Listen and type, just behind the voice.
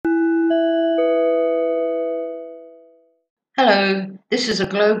Hello, this is a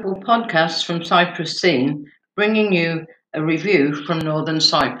global podcast from Cyprus Scene, bringing you a review from Northern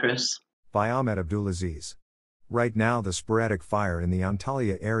Cyprus. By Ahmed Abdulaziz. Right now, the sporadic fire in the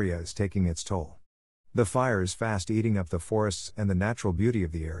Antalya area is taking its toll. The fire is fast eating up the forests and the natural beauty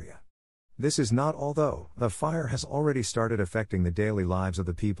of the area. This is not all though, the fire has already started affecting the daily lives of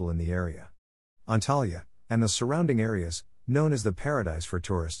the people in the area. Antalya, and the surrounding areas, known as the paradise for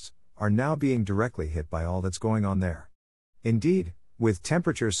tourists, are now being directly hit by all that's going on there. Indeed, with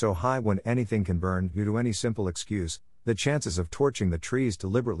temperatures so high when anything can burn due to any simple excuse, the chances of torching the trees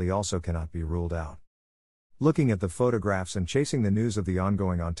deliberately also cannot be ruled out. Looking at the photographs and chasing the news of the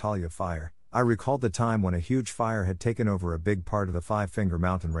ongoing Antalya fire, I recalled the time when a huge fire had taken over a big part of the Five Finger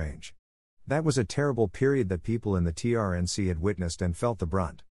Mountain range. That was a terrible period that people in the TRNC had witnessed and felt the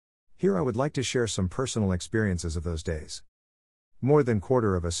brunt. Here I would like to share some personal experiences of those days. More than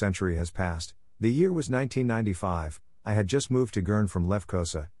quarter of a century has passed. The year was 1995. I had just moved to Girne from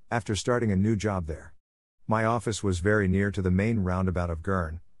Lefkosa, after starting a new job there. My office was very near to the main roundabout of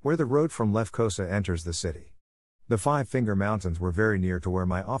Girne, where the road from Lefkosa enters the city. The Five Finger Mountains were very near to where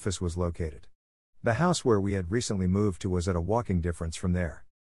my office was located. The house where we had recently moved to was at a walking distance from there.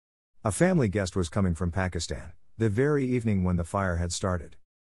 A family guest was coming from Pakistan, the very evening when the fire had started.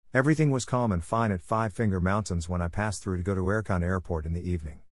 Everything was calm and fine at Five Finger Mountains when I passed through to go to Erkan Airport in the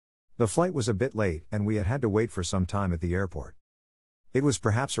evening. The flight was a bit late and we had to wait for some time at the airport. It was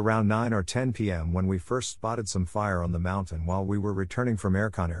perhaps around 9 or 10 p.m. when we first spotted some fire on the mountain while we were returning from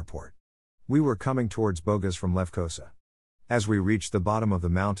Erkan Airport. We were coming towards Bogas from Lefkosa. As we reached the bottom of the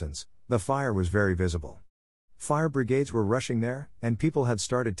mountains, the fire was very visible. Fire brigades were rushing there, and people had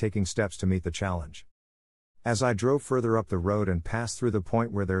started taking steps to meet the challenge. As I drove further up the road and passed through the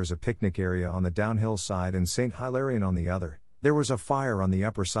point where there is a picnic area on the downhill side and St. Hilarion on the other, there was a fire on the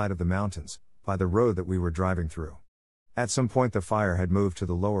upper side of the mountains, by the road that we were driving through. At some point the fire had moved to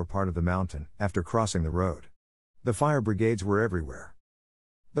the lower part of the mountain, after crossing the road. The fire brigades were everywhere.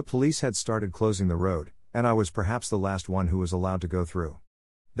 The police had started closing the road, and I was perhaps the last one who was allowed to go through.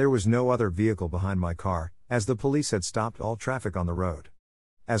 There was no other vehicle behind my car, as the police had stopped all traffic on the road.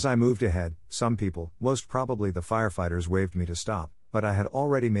 As I moved ahead, some people, most probably the firefighters, waved me to stop, but I had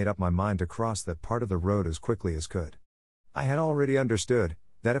already made up my mind to cross that part of the road as quickly as could. I had already understood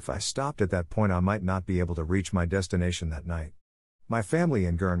that if I stopped at that point I might not be able to reach my destination that night. My family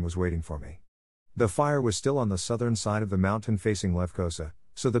in Girne was waiting for me. The fire was still on the southern side of the mountain facing Lefkosa,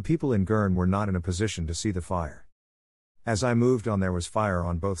 so the people in Girne were not in a position to see the fire. As I moved on there was fire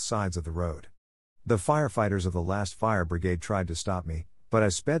on both sides of the road. The firefighters of the last fire brigade tried to stop me, but I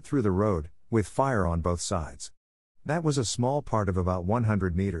sped through the road, with fire on both sides. That was a small part of about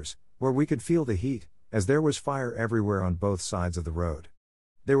 100 meters, where we could feel the heat, as there was fire everywhere on both sides of the road.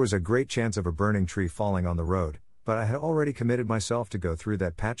 There was a great chance of a burning tree falling on the road, but I had already committed myself to go through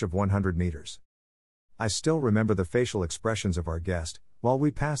that patch of 100 meters. I still remember the facial expressions of our guest, while we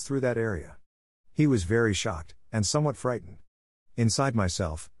passed through that area. He was very shocked, and somewhat frightened. Inside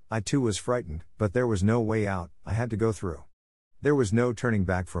myself, I too was frightened, but there was no way out, I had to go through. There was no turning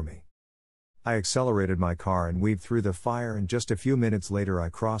back for me. I accelerated my car and weaved through the fire, and just a few minutes later I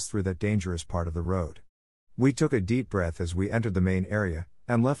crossed through that dangerous part of the road. We took a deep breath as we entered the main area,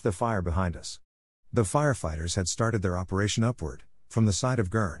 and left the fire behind us. The firefighters had started their operation upward, from the side of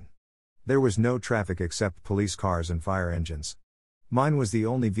Girne. There was no traffic except police cars and fire engines. Mine was the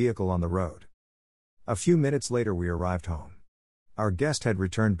only vehicle on the road. A few minutes later we arrived home. Our guest had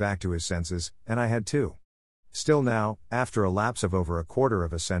returned back to his senses, and I had too. Still now, after a lapse of over a quarter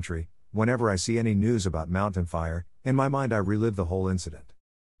of a century, whenever I see any news about mountain fire, in my mind I relive the whole incident.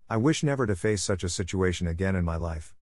 I wish never to face such a situation again in my life.